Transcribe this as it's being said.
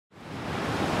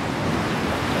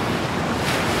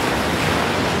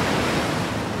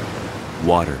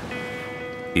Water,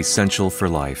 essential for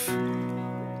life.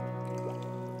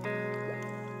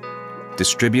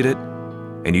 Distribute it,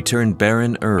 and you turn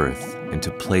barren earth into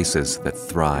places that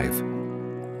thrive.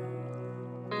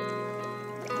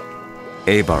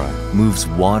 Ebara moves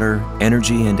water,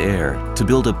 energy, and air to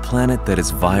build a planet that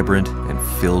is vibrant and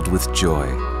filled with joy.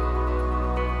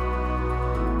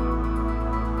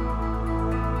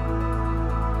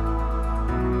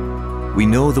 We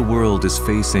know the world is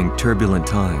facing turbulent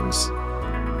times.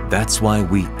 That's why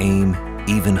we aim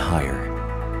even higher.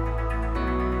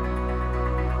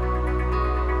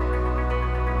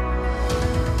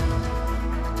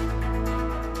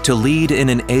 To lead in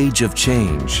an age of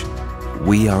change,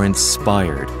 we are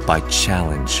inspired by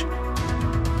challenge.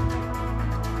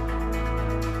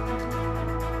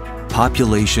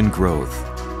 Population growth,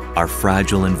 our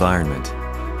fragile environment,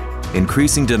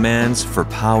 increasing demands for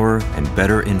power and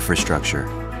better infrastructure.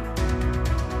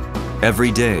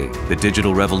 Every day, the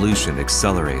digital revolution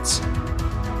accelerates.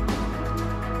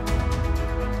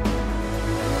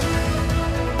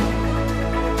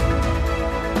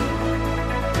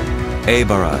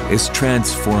 Ebara is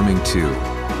transforming too,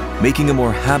 making a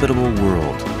more habitable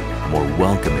world, a more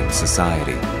welcoming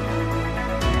society.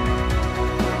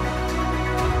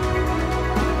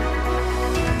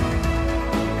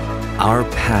 Our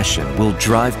passion will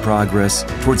drive progress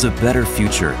towards a better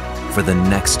future for the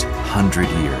next 100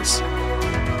 years.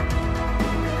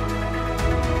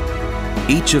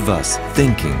 Each of us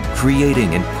thinking,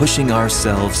 creating, and pushing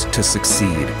ourselves to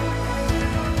succeed.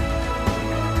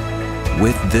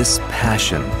 With this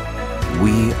passion,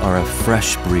 we are a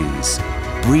fresh breeze,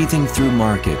 breathing through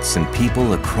markets and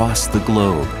people across the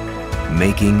globe,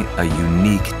 making a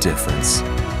unique difference.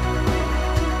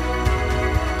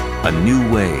 A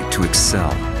new way to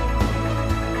excel.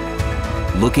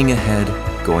 Looking ahead,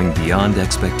 going beyond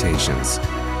expectations.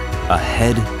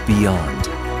 Ahead beyond.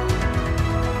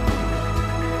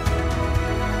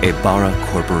 Ebara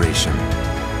Corporation.